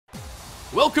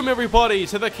Welcome everybody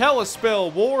to the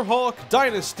Kalispell Warhawk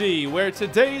Dynasty, where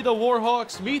today the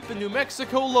Warhawks meet the New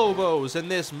Mexico Lobos in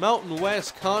this Mountain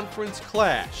West Conference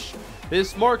clash.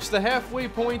 This marks the halfway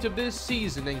point of this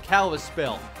season, and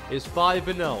Kalispell is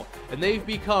 5-0, and they've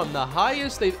become the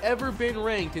highest they've ever been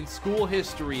ranked in school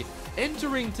history,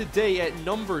 entering today at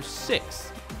number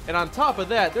 6. And on top of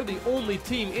that, they're the only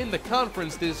team in the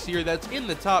conference this year that's in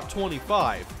the top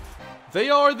 25. They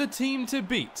are the team to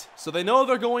beat, so they know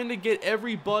they're going to get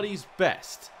everybody's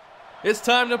best. It's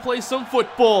time to play some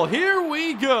football. Here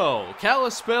we go.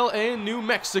 Kalispell and New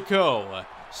Mexico.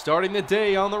 Starting the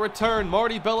day on the return,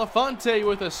 Marty Belafonte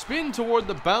with a spin toward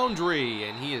the boundary,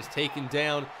 and he is taken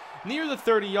down near the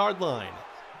 30-yard line.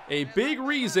 A big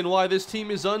reason why this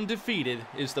team is undefeated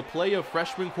is the play of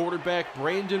freshman quarterback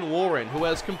Brandon Warren, who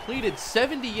has completed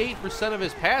 78% of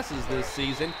his passes this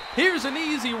season. Here's an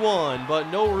easy one, but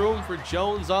no room for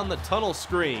Jones on the tunnel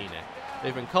screen.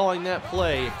 They've been calling that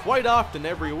play quite often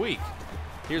every week.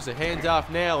 Here's a handoff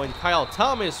now, and Kyle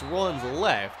Thomas runs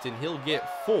left, and he'll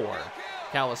get 4.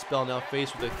 Kalispell now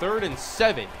faced with a 3rd and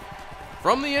 7.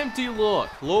 From the empty look,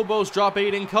 Lobos drop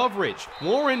 8 in coverage.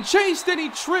 Warren chased, and he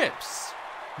trips.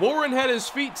 Warren had his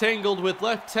feet tangled with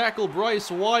left tackle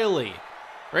Bryce Wiley.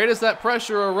 Right as that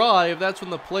pressure arrived, that's when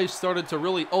the play started to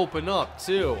really open up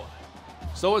too.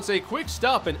 So it's a quick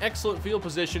stop and excellent field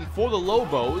position for the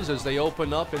Lobos as they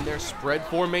open up in their spread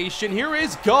formation. Here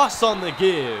is Goss on the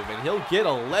give, and he'll get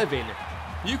 11.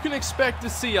 You can expect to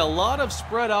see a lot of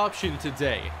spread option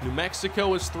today. New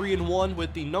Mexico is 3-1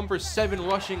 with the number 7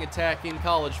 rushing attack in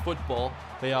college football.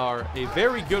 They are a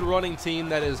very good running team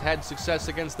that has had success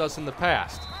against us in the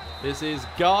past. This is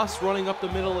Goss running up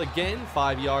the middle again,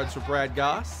 5 yards for Brad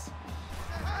Goss.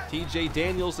 TJ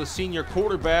Daniels, the senior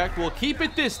quarterback, will keep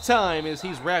it this time as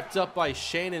he's wrapped up by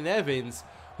Shannon Evans,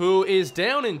 who is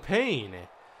down in pain.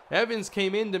 Evans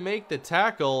came in to make the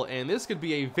tackle, and this could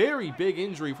be a very big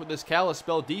injury for this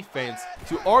Kalispell defense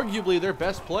to arguably their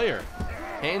best player.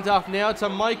 Handoff now to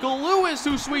Michael Lewis,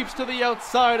 who sweeps to the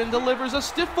outside and delivers a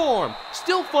stiff arm.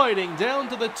 Still fighting down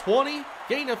to the 20,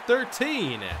 gain of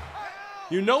 13.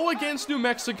 You know against New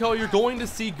Mexico you're going to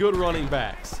see good running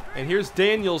backs. And here's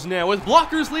Daniels now with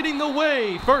blockers leading the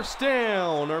way. First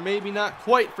down, or maybe not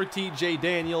quite for TJ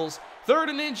Daniels.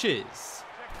 3rd and inches.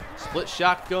 Split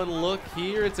shotgun look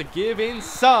here. It's a give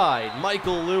inside.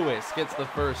 Michael Lewis gets the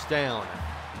first down.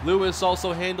 Lewis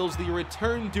also handles the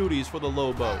return duties for the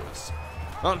Lobos.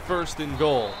 On 1st and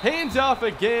goal. Handoff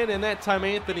again, and that time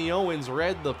Anthony Owens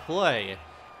read the play.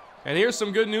 And here's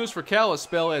some good news for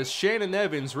Kalispell as Shannon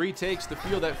Evans retakes the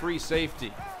field at free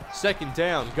safety. 2nd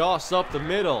down, Goss up the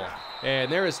middle.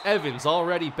 And there is Evans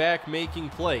already back making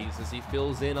plays as he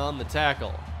fills in on the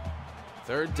tackle.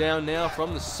 3rd down now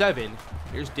from the 7.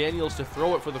 Here's Daniels to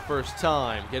throw it for the first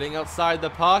time. Getting outside the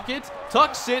pocket,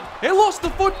 tucks it, and lost the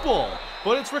football.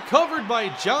 But it's recovered by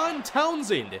John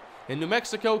Townsend. And New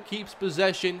Mexico keeps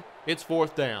possession. It's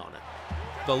 4th down.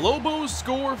 The Lobos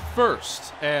score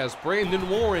first as Brandon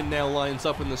Warren now lines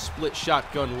up in the split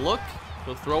shotgun look.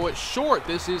 He'll throw it short.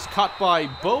 This is caught by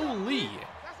Bo Lee.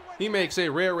 He makes a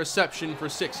rare reception for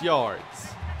 6 yards.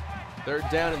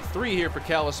 3rd down and 3 here for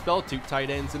Kalispell. 2 tight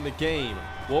ends in the game.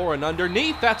 Warren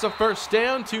underneath. That's a first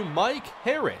down to Mike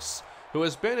Harris, who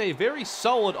has been a very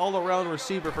solid all-around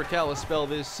receiver for Kalispell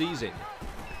this season.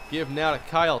 Give now to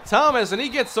Kyle Thomas, and he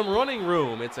gets some running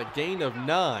room. It's a gain of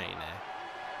 9.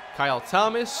 Kyle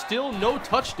Thomas, still no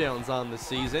touchdowns on the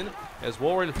season, as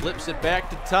Warren flips it back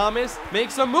to Thomas,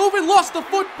 makes a move and lost the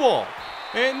football.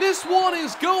 And this one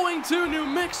is going to New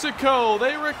Mexico.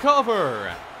 They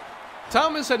recover.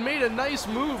 Thomas had made a nice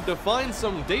move to find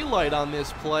some daylight on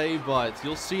this play, but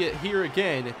you'll see it here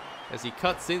again as he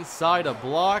cuts inside a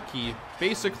block. He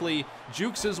basically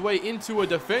jukes his way into a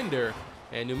defender,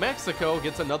 and New Mexico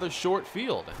gets another short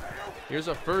field. Here's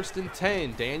a 1st and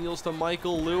 10. Daniels to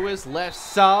Michael Lewis, left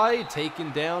side,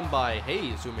 taken down by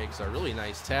Hayes, who makes a really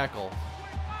nice tackle.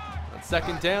 On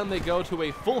 2nd down, they go to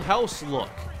a full house look.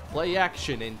 Play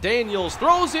action, and Daniels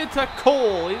throws it to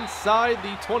Cole inside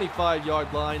the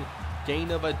 25-yard line.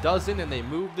 Gain of 12, and they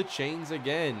move the chains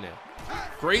again.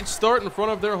 Great start in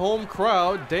front of their home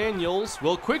crowd. Daniels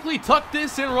will quickly tuck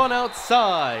this and run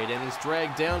outside, and is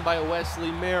dragged down by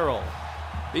Wesley Merrill.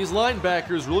 These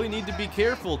linebackers really need to be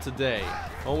careful today.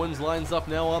 Owens lines up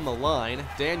now on the line.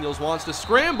 Daniels wants to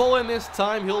scramble, and this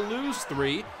time he'll lose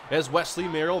 3 as Wesley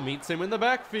Merrill meets him in the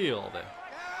backfield.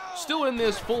 Still in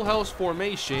this full house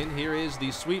formation, here is the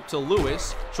sweep to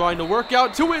Lewis, trying to work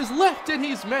out to his left, and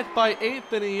he's met by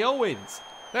Anthony Owens.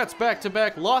 That's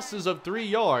back-to-back losses of 3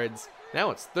 yards, Now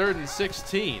it's 3rd and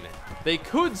 16. They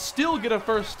could still get a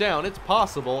first down, it's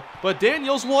possible, but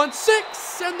Daniels wants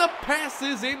 6, and the pass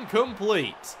is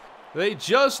incomplete. They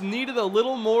just needed a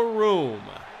little more room.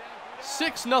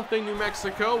 6-0 New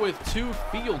Mexico with 2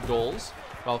 field goals.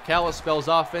 While Kalispell's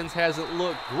offense hasn't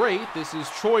looked great, this is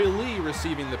Troy Lee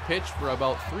receiving the pitch for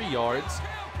about 3 yards.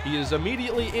 He is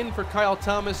immediately in for Kyle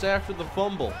Thomas after the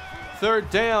fumble.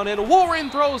 3rd down, and Warren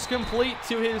throws complete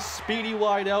to his speedy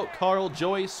wideout Carl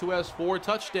Joyce, who has 4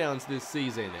 touchdowns this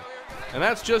season. And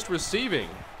that's just receiving.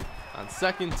 On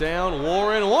 2nd down,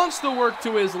 Warren wants to work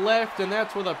to his left, and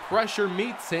that's where the pressure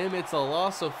meets him. It's a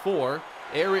loss of 4.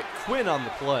 Eric Quinn on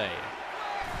the play.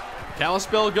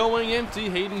 Kalispell going empty,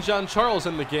 Hayden John Charles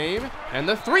in the game, and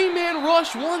the 3-man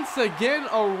rush once again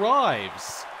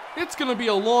arrives. It's going to be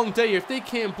a long day if they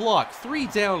can't block 3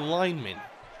 down linemen.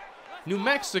 New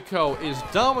Mexico is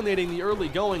dominating the early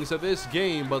goings of this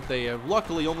game, but they have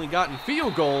luckily only gotten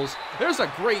field goals. There's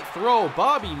a great throw.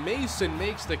 Bobby Mason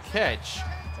makes the catch.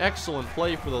 Excellent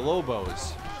play for the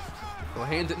Lobos. They'll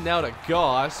hand it now to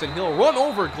Goss, and he'll run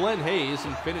over Glenn Hayes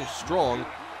and finish strong,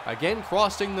 again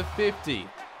crossing the 50.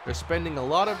 They're spending a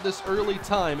lot of this early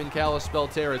time in Kalispell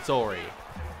territory.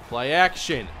 Play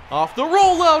action. Off the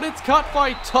rollout, it's caught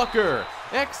by Tucker.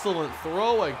 Excellent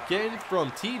throw again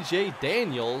from TJ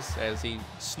Daniels as he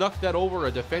snuck that over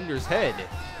a defender's head.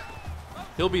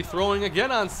 He'll be throwing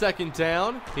again on 2nd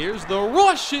down. Here's the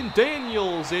rush, and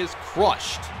Daniels is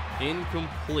crushed.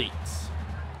 Incomplete.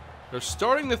 They're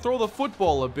starting to throw the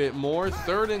football a bit more.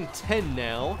 3rd and 10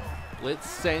 now. Blitz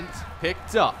sent,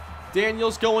 picked up.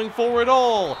 Daniels going for it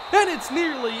all, and it's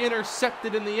nearly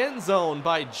intercepted in the end zone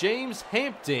by James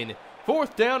Hampton.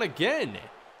 4th down again.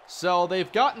 So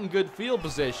they've gotten good field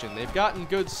position, they've gotten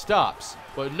good stops,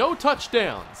 but no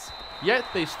touchdowns. Yet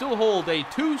they still hold a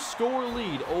 2-score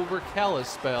lead over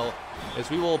Kalispell. As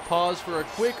we will pause for a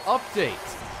quick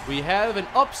update. We have an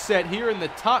upset here in the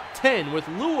top 10 with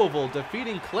Louisville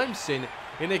defeating Clemson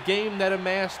in a game that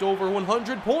amassed over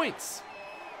 100 points.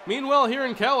 Meanwhile, here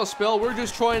in Kalispell, we're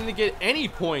just trying to get any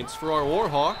points for our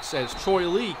Warhawks as Troy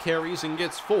Lee carries and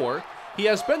gets 4. He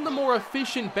has been the more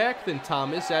efficient back than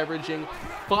Thomas, averaging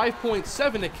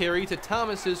 5.7 a carry to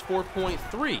Thomas's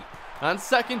 4.3. On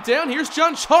 2nd down, here's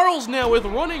John Charles now with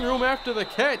running room after the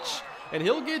catch, and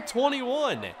he'll get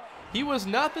 21. He was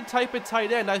not the type of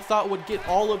tight end I thought would get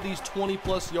all of these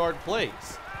 20-plus yard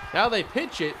plays. Now they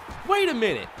pitch it. Wait a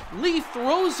minute. Lee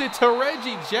throws it to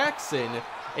Reggie Jackson.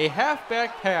 A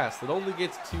halfback pass that only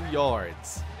gets 2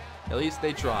 yards. At least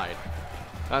they tried.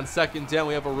 On 2nd down,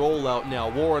 we have a rollout now.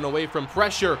 Warren away from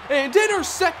pressure and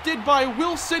intercepted by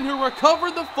Wilson, who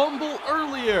recovered the fumble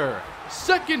earlier.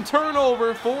 2nd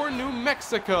turnover for New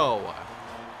Mexico.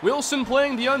 Wilson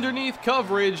playing the underneath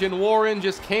coverage, and Warren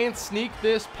just can't sneak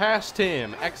this past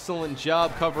him. Excellent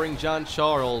job covering John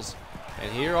Charles.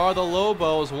 And here are the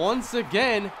Lobos once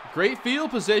again. Great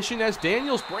field position as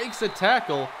Daniels breaks a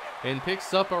tackle and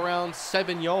picks up around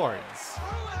 7 yards.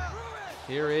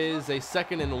 Here is a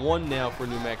 2nd and 1 now for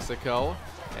New Mexico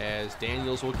as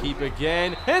Daniels will keep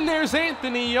again. And there's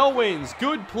Anthony Owens.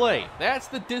 Good play. That's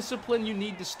the discipline you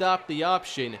need to stop the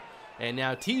option. And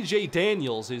now TJ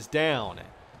Daniels is down.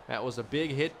 That was a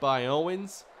big hit by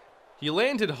Owens. He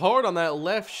landed hard on that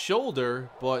left shoulder,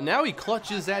 but now he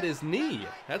clutches at his knee.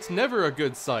 That's never a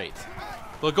good sight.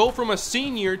 They'll go from a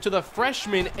senior to the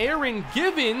freshman Aaron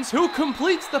Givens, who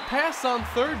completes the pass on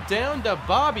 3rd down to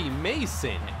Bobby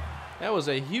Mason. That was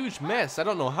a huge mess. I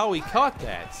don't know how he caught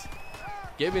that.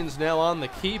 Givens now on the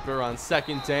keeper on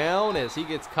 2nd down as he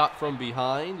gets caught from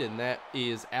behind, and that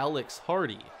is Alex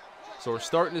Hardy. So we're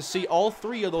starting to see all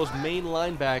 3 of those main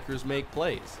linebackers make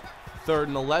plays. 3rd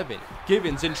and 11.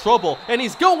 Givens in trouble, and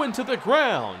he's going to the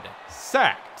ground.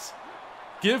 Sacked.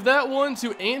 Give that one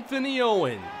to Anthony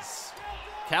Owens.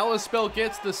 Kalispell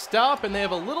gets the stop, and they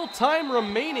have a little time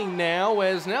remaining now,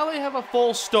 as now they have a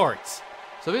full start.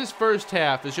 So this first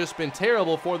half has just been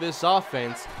terrible for this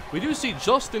offense. We do see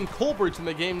Justin Colbert in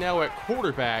the game now at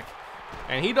quarterback,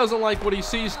 and he doesn't like what he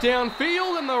sees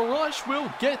downfield, and the rush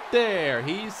will get there.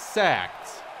 He's sacked.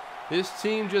 This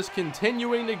team just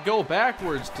continuing to go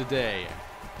backwards today.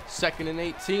 2nd and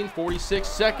 18, 46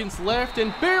 seconds left,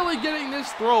 and barely getting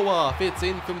this throw off. It's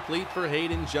incomplete for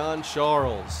Hayden John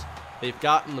Charles. They've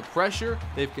gotten the pressure,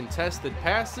 they've contested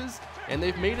passes, and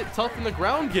they've made it tough in the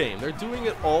ground game. They're doing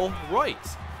it all right.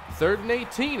 3rd and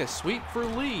 18, a sweep for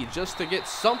Lee just to get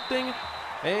something,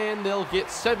 and they'll get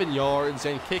 7 yards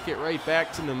and kick it right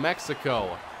back to New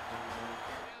Mexico.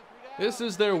 This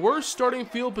is their worst starting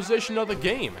field position of the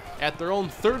game at their own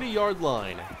 30-yard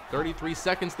line. 33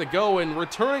 seconds to go, and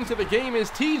returning to the game is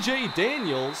TJ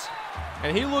Daniels.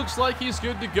 And he looks like he's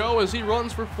good to go as he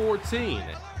runs for 14.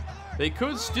 They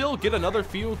could still get another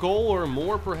field goal or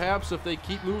more perhaps if they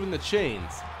keep moving the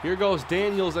chains. Here goes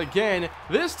Daniels again.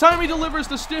 This time he delivers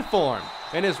the stiff arm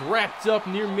and is wrapped up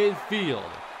near midfield.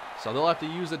 So they'll have to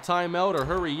use a timeout or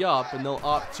hurry up, and they'll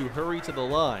opt to hurry to the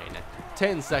line.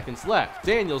 10 seconds left.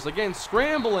 Daniels again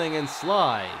scrambling and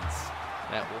slides.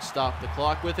 That will stop the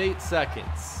clock with 8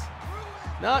 seconds.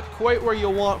 Not quite where you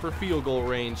want for field goal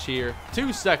range here.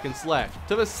 2 seconds left.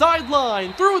 To the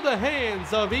sideline through the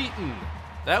hands of Eaton.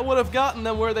 That would have gotten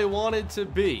them where they wanted to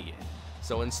be.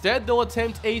 So instead, they'll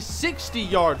attempt a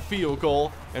 60-yard field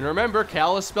goal. And remember,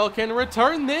 Kalispell can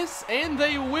return this, and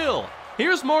they will.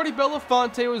 Here's Marty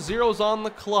Belafonte with zeros on the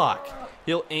clock.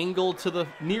 He'll angle to the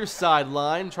near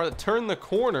sideline, try to turn the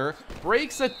corner,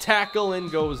 breaks a tackle,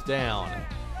 and goes down.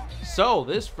 So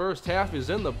this first half is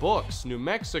in the books. New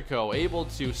Mexico able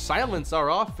to silence our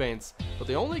offense, but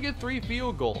they only get 3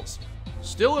 field goals.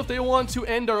 Still, if they want to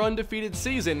end our undefeated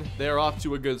season, they're off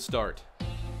to a good start.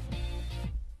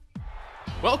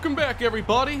 Welcome back,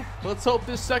 everybody. Let's hope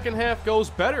this second half goes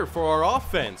better for our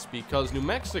offense, because New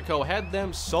Mexico had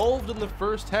them solved in the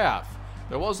first half.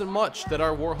 There wasn't much that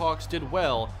our Warhawks did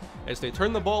well, as they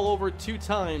turned the ball over 2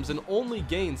 times and only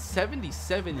gained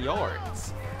 77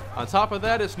 yards. On top of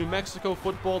that, it's New Mexico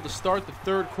football to start the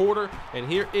third quarter, and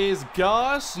here is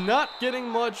Goss not getting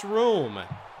much room.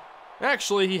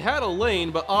 Actually, he had a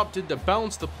lane, but opted to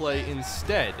bounce the play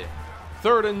instead.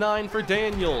 3rd and 9 for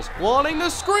Daniels. Wanting the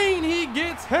screen, he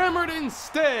gets hammered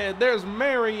instead. There's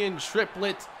Marion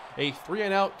Triplett. A 3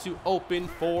 and out to open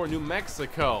for New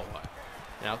Mexico.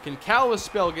 Now, can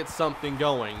Kalispell get something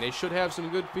going? They should have some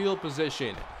good field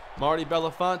position. Marty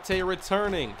Belafonte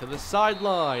returning to the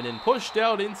sideline and pushed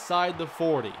out inside the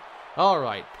 40.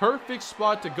 Alright, perfect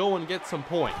spot to go and get some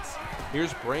points.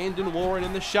 Here's Brandon Warren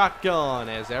in the shotgun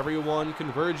as everyone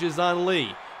converges on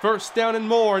Lee. 1st down and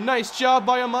more. Nice job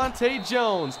by Amante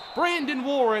Jones. Brandon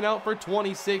Warren out for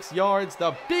 26 yards.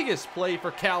 The biggest play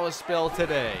for Kalispell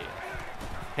today.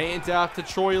 Hand off to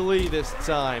Troy Lee this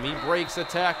time. He breaks a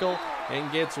tackle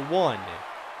and gets 1.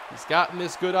 He's gotten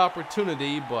this good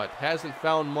opportunity, but hasn't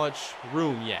found much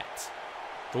room yet.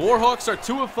 The Warhawks are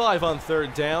 2 of 5 on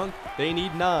 3rd down. They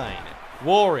need 9.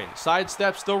 Warren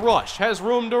sidesteps the rush, has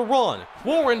room to run.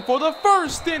 Warren for the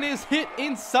first and is hit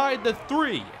inside the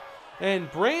 3.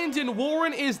 And Brandon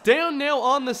Warren is down now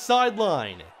on the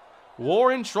sideline.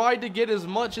 Warren tried to get as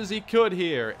much as he could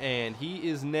here, and he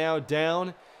is now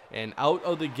down and out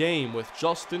of the game with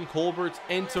Justin Colbert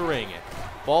entering.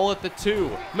 Ball at the 2.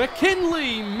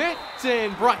 McKinley met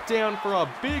and brought down for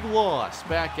a big loss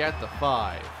back at the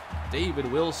 5.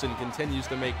 David Wilson continues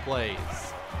to make plays.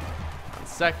 On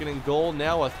 2nd and goal,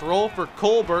 now a throw for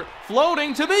Colbert,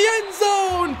 floating to the end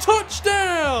zone.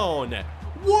 Touchdown!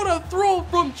 What a throw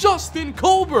from Justin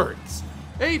Colbert!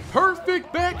 A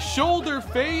perfect back shoulder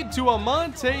fade to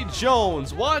Amante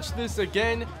Jones. Watch this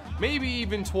again, maybe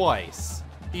even twice.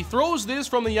 He throws this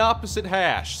from the opposite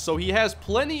hash, so he has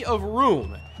plenty of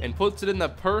room and puts it in the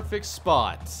perfect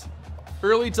spot.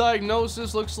 Early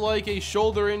diagnosis looks like a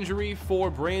shoulder injury for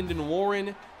Brandon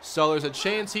Warren, so there's a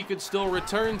chance he could still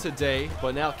return today,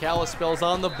 but now Kalispell's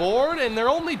on the board, and they're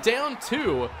only down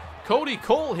 2. Cody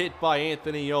Cole hit by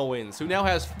Anthony Owens, who now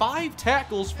has 5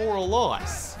 tackles for a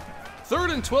loss.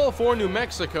 3rd and 12 for New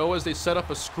Mexico as they set up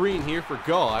a screen here for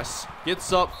Goss. Gets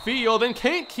upfield and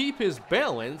can't keep his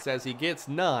balance as he gets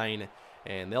 9,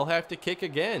 and they'll have to kick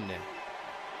again.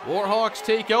 Warhawks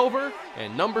take over,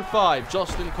 and number 5,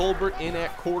 Justin Colbert in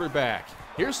at quarterback.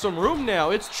 Here's some room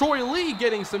now. It's Troy Lee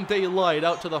getting some daylight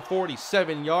out to the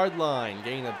 47-yard line.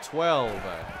 Gain of 12.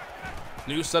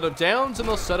 New set of downs, and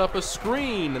they'll set up a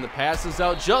screen, and the pass is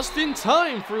out just in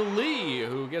time for Lee,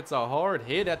 who gets a hard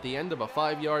hit at the end of a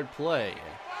 5-yard play.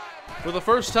 For the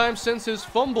first time since his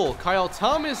fumble, Kyle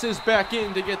Thomas is back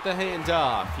in to get the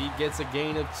handoff. He gets a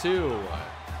gain of 2.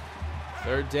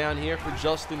 3rd down here for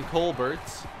Justin Colbert.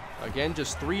 Again,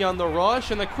 just 3 on the rush,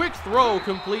 and a quick throw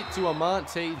complete to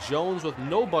Amante Jones with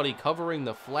nobody covering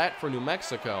the flat for New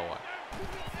Mexico.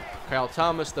 Kyle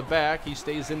Thomas, the back, he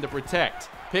stays in to protect.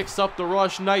 Picks up the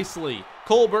rush nicely.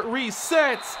 Colbert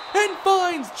resets and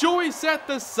finds Joyce at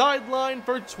the sideline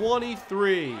for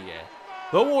 23.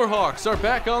 The Warhawks are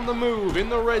back on the move in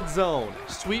the red zone.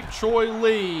 Sweep Troy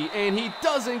Lee, and he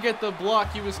doesn't get the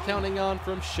block he was counting on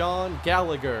from Sean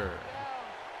Gallagher.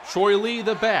 Troy Lee,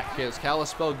 the back, as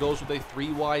Kalispell goes with a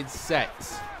 3-wide set.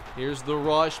 Here's the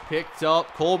rush, picked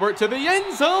up. Colbert to the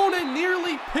end zone and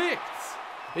nearly picked.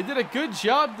 They did a good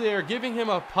job there giving him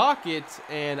a pocket,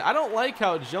 and I don't like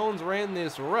how Jones ran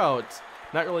this route,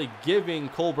 not really giving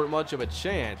Colbert much of a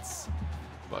chance.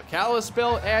 But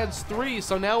Kalispell adds 3,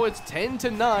 so now it's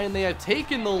 10-9. They have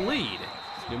taken the lead.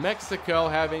 New Mexico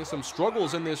having some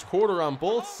struggles in this quarter on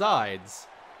both sides.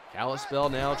 Kalispell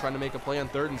now trying to make a play on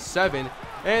 3rd and 7.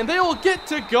 And they will get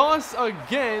to Goss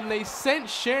again. They sent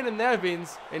Shannon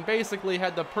Evans and basically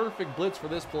had the perfect blitz for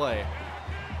this play.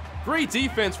 Great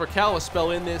defense for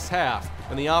Kalispell in this half,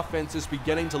 and the offense is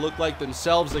beginning to look like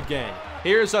themselves again.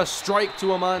 Here's a strike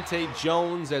to Amante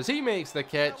Jones as he makes the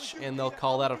catch, and they'll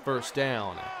call that a first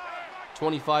down.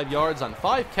 25 yards on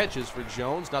 5 catches for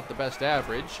Jones, not the best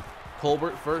average.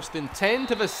 Colbert 1st and 10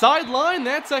 to the sideline.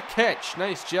 That's a catch.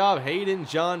 Nice job, Hayden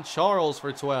John Charles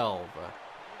for 12.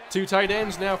 2 tight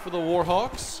ends now for the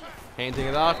Warhawks. Handing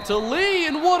it off to Lee,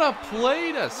 and what a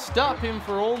play to stop him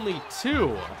for only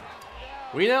 2.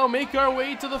 We now make our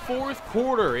way to the 4th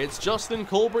quarter. It's Justin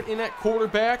Colbert in at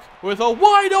quarterback with a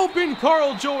wide open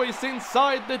Carl Joyce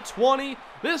inside the 20.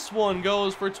 This one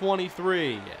goes for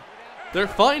 23. They're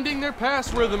finding their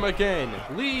pass rhythm again.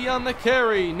 Lee on the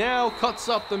carry, now cuts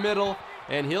up the middle,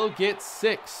 and he'll get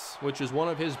 6, which is one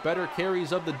of his better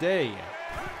carries of the day.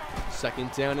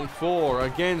 2nd down and 4,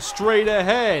 again straight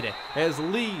ahead as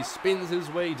Lee spins his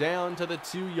way down to the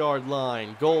 2-yard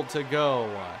line. Goal to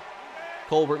go.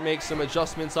 Colbert makes some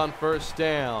adjustments on 1st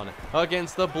down.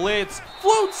 Against the blitz,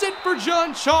 floats it for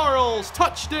John Charles,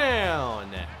 touchdown!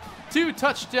 2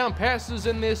 touchdown passes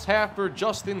in this half for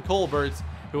Justin Colbert,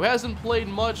 who hasn't played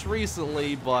much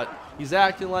recently, but he's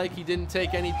acting like he didn't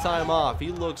take any time off.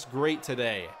 He looks great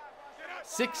today.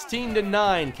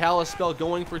 16-9, Kalispell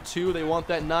going for 2. They want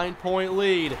that 9-point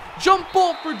lead. Jump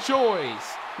ball for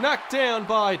Joyce. Knocked down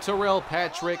by Terrell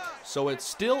Patrick, so it's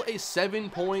still a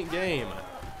 7-point game.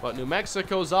 But New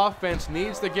Mexico's offense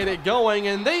needs to get it going,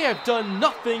 and they have done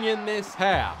nothing in this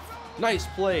half. Nice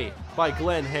play by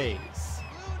Glenn Hayes.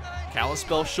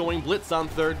 Kalispell showing blitz on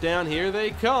 3rd down. Here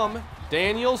they come.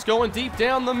 Daniels going deep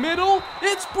down the middle.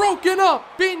 It's broken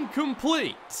up.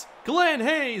 Incomplete. Glenn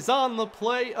Hayes on the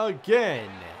play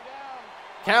again.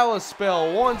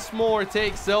 Kalispell once more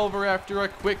takes over after a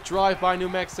quick drive by New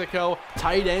Mexico.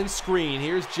 Tight end screen.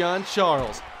 Here's John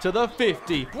Charles to the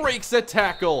 50. Breaks a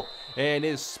tackle and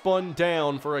is spun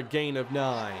down for a gain of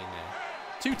 9.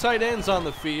 2 tight ends on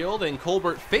the field, and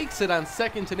Colbert fakes it on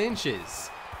 2nd and inches.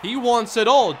 He wants it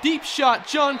all. Deep shot,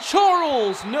 John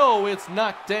Charles. No, it's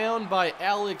knocked down by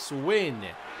Alex Wynn.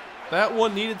 That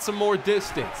one needed some more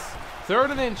distance.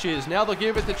 3rd and inches. Now they'll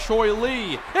give it to Troy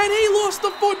Lee. And he lost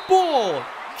the football.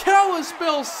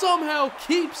 Kalispell somehow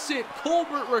keeps it.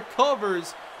 Colbert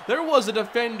recovers. There was a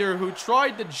defender who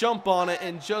tried to jump on it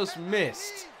and just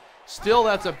missed. Still,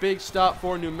 that's a big stop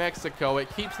for New Mexico.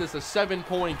 It keeps this a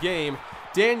 7-point game.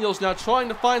 Daniels now trying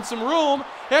to find some room,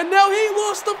 and now he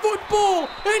lost the football,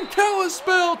 and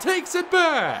Kalispell takes it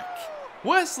back.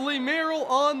 Wesley Merrill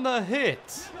on the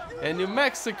hit, and New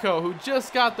Mexico, who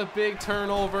just got the big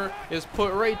turnover, is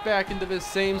put right back into this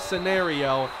same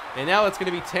scenario, and now it's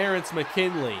going to be Terrence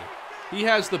McKinley. He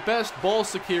has the best ball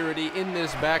security in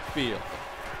this backfield.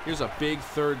 Here's a big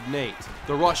 3rd and 8.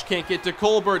 The rush can't get to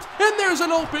Colbert, and there's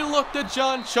an open look to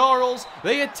John Charles.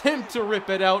 They attempt to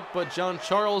rip it out, but John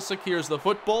Charles secures the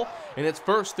football, and it's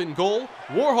 1st and goal,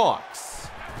 Warhawks.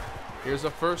 Here's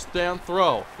a 1st down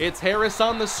throw. It's Harris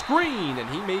on the screen, and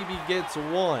he maybe gets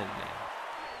 1.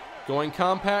 Going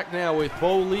compact now with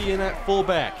Bo Lee in at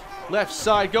fullback. Left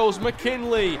side goes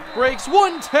McKinley. Breaks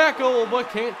 1 tackle,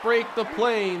 but can't break the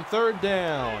plane. 3rd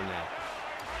down.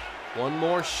 One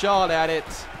more shot at it.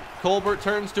 Colbert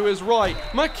turns to his right.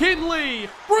 McKinley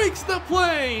breaks the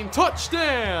plane.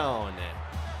 Touchdown.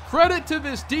 Credit to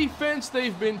this defense.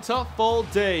 They've been tough all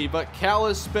day, but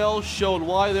Kalispell showed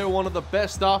why they're one of the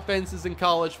best offenses in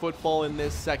college football in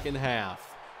this 2nd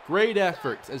half. Great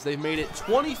effort as they've made it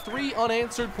 23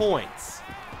 unanswered points.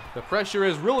 The pressure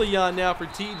is really on now for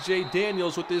TJ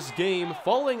Daniels with this game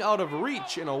falling out of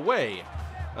reach in a way.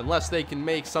 Unless they can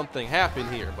make something happen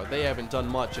here, but they haven't done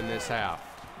much in this half.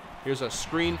 Here's a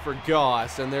screen for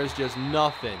Goss, and there's just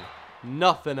nothing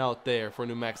out there for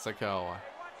New Mexico.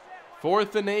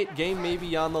 4th and 8, game may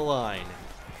be on the line.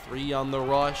 3 on the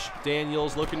rush,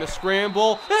 Daniels looking to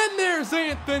scramble, and there's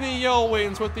Anthony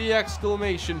Owens with the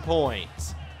exclamation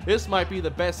point. This might be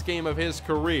the best game of his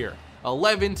career.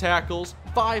 11 tackles,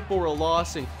 5 for a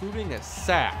loss, including a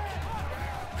sack.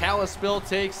 Kalispell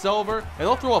takes over, and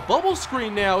they'll throw a bubble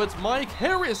screen now. It's Mike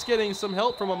Harris getting some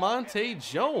help from Amante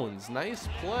Jones. Nice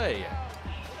play.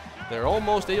 They're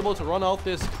almost able to run out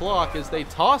this clock as they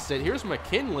toss it. Here's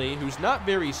McKinley, who's not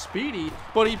very speedy,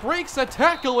 but he breaks a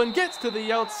tackle and gets to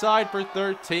the outside for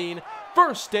 13.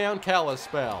 1st down,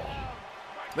 Kalispell.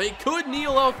 They could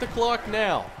kneel out the clock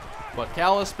now, but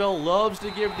Kalispell loves to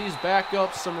give these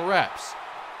backups some reps.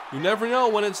 You never know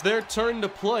when it's their turn to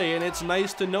play, and it's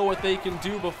nice to know what they can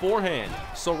do beforehand.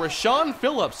 So Rashawn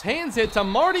Phillips hands it to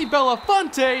Marty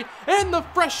Belafonte, and the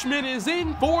freshman is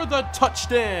in for the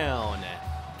touchdown.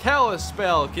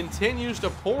 Kalispell continues to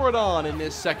pour it on in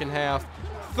this second half,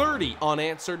 30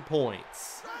 unanswered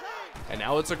points. And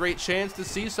now it's a great chance to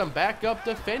see some backup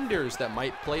defenders that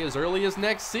might play as early as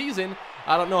next season.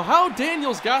 I don't know how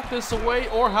Daniels got this away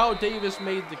or how Davis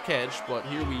made the catch, but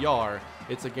here we are.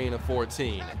 It's a gain of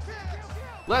 14.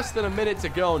 Less than a minute to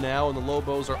go now, and the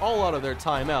Lobos are all out of their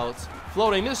timeouts.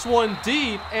 Floating this one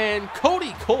deep, and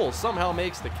Cody Cole somehow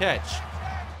makes the catch.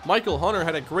 Michael Hunter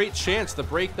had a great chance to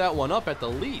break that one up at the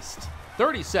least.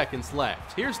 30 seconds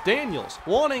left. Here's Daniels,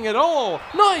 wanting it all.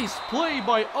 Nice play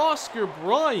by Oscar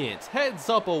Bryant. Heads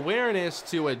up awareness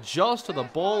to adjust to the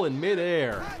ball in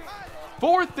midair.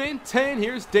 4th and 10,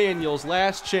 here's Daniels,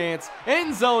 last chance.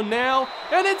 End zone now,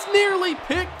 and it's nearly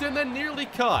picked and then nearly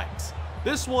caught.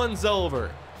 This one's over.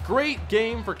 Great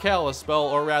game for Kalispell,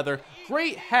 or rather,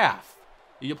 great half.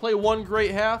 You play one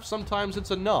great half, sometimes it's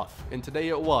enough, and today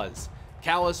it was.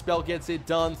 Kalispell gets it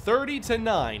done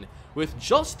 30-9, with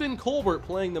Justin Colbert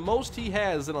playing the most he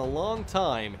has in a long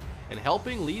time and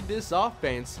helping lead this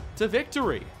offense to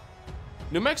victory.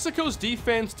 New Mexico's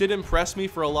defense did impress me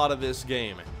for a lot of this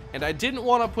game, and I didn't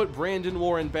want to put Brandon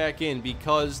Warren back in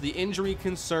because the injury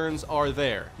concerns are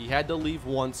there. He had to leave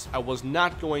once. I was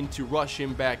not going to rush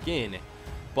him back in,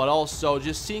 but also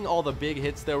just seeing all the big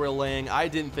hits they were laying, I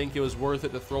didn't think it was worth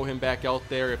it to throw him back out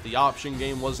there if the option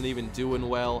game wasn't even doing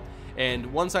well.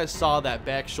 And once I saw that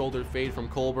back shoulder fade from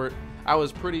Colbert, I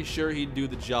was pretty sure he'd do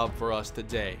the job for us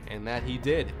today, and that he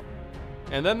did.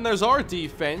 And then there's our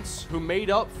defense, who made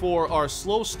up for our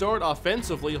slow start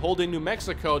offensively, holding New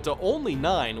Mexico to only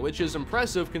 9, which is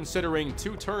impressive considering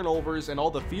 2 turnovers and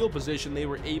all the field position they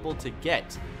were able to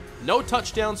get. No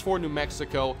touchdowns for New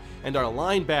Mexico, and our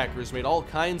linebackers made all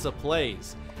kinds of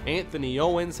plays. Anthony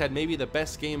Owens had maybe the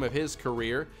best game of his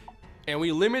career, and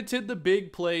we limited the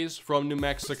big plays from New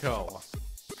Mexico.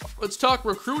 Let's talk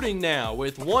recruiting now,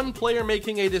 with one player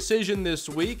making a decision this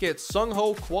week. It's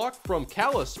Sung-Ho Kwok from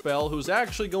Kalispell, who's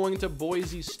actually going to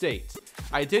Boise State.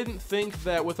 I didn't think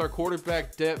that with our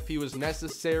quarterback depth he was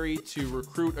necessary to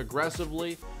recruit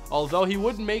aggressively, although he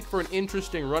would make for an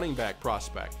interesting running back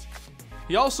prospect.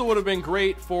 He also would have been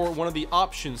great for one of the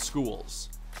option schools.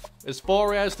 As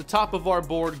far as the top of our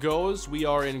board goes, we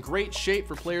are in great shape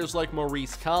for players like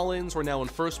Maurice Collins. We're now in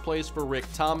first place for Rick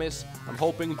Thomas. I'm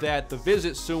hoping that the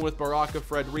visit soon with Baraka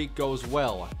Frederic goes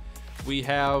well. We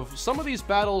have some of these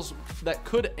battles that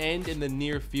could end in the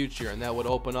near future, and that would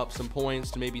open up some points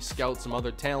to maybe scout some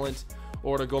other talent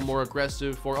or to go more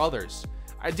aggressive for others.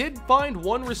 I did find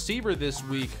one receiver this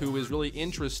week who is really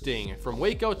interesting. From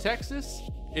Waco, Texas,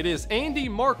 it is Andy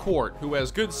Marquardt, who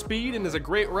has good speed and is a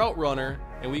great route runner,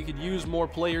 and we could use more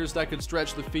players that could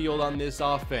stretch the field on this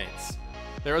offense.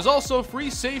 There is also free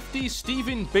safety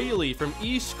Stephen Bailey from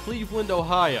East Cleveland,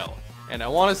 Ohio, and I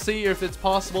want to see if it's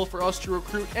possible for us to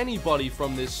recruit anybody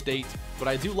from this state, but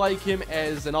I do like him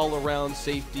as an all-around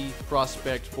safety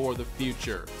prospect for the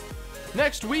future.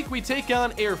 Next week, we take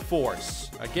on Air Force.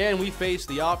 Again, we face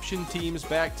the option teams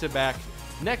back-to-back.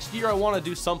 Next year, I want to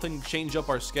do something to change up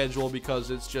our schedule because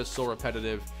it's just so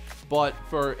repetitive. But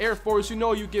for Air Force, you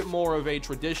know you get more of a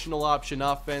traditional option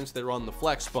offense. They run the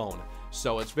flex bone.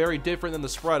 So it's very different than the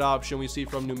spread option we see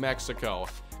from New Mexico.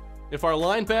 If our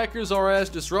linebackers are as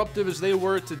disruptive as they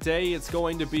were today, it's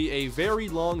going to be a very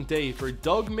long day for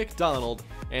Doug McDonald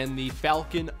and the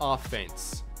Falcon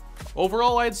offense.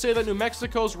 Overall, I'd say that New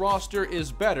Mexico's roster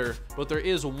is better, but there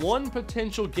is one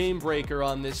potential game breaker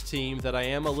on this team that I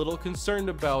am a little concerned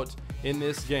about in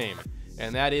this game,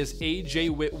 and that is A.J.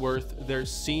 Whitworth, their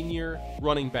senior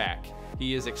running back.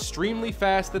 He is extremely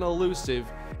fast and elusive,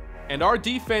 and our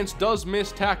defense does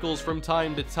miss tackles from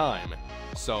time to time.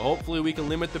 So hopefully we can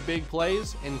limit the big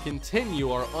plays and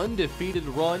continue our undefeated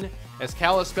run, as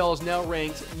Kalispell is now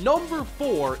ranked number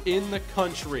 4 in the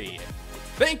country.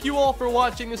 Thank you all for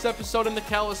watching this episode in the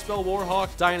Kalispell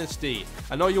Warhawk Dynasty.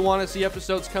 I know you want to see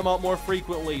episodes come out more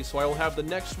frequently, so I will have the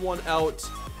next one out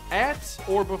at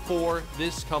or before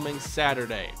this coming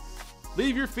Saturday.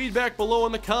 Leave your feedback below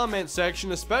in the comment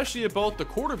section, especially about the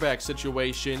quarterback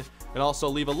situation, and also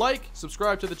leave a like,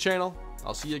 subscribe to the channel.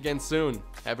 I'll see you again soon.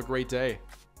 Have a great day.